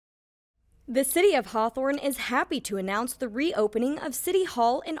The City of Hawthorne is happy to announce the reopening of City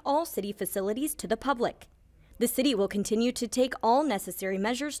Hall and all city facilities to the public. The city will continue to take all necessary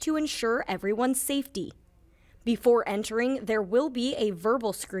measures to ensure everyone's safety. Before entering, there will be a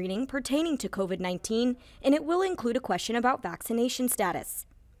verbal screening pertaining to COVID-19, and it will include a question about vaccination status.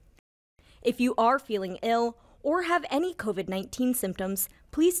 If you are feeling ill or have any COVID-19 symptoms,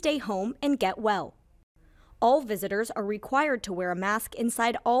 please stay home and get well. All visitors are required to wear a mask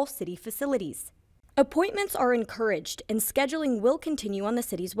inside all city facilities. Appointments are encouraged and scheduling will continue on the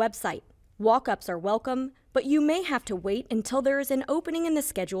city's website. Walk-ups are welcome, but you may have to wait until there is an opening in the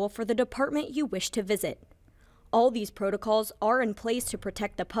schedule for the department you wish to visit. All these protocols are in place to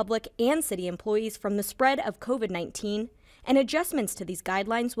protect the public and city employees from the spread of COVID-19, and adjustments to these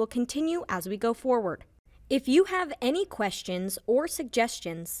guidelines will continue as we go forward. If you have any questions or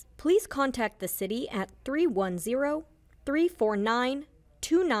suggestions, please contact the city at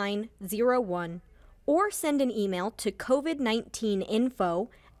 310-349-2901 or send an email to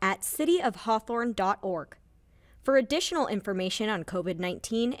covid19info@cityofhawthorne.org. For additional information on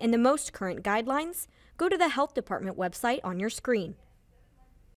COVID-19 and the most current guidelines, go to the Health Department website on your screen.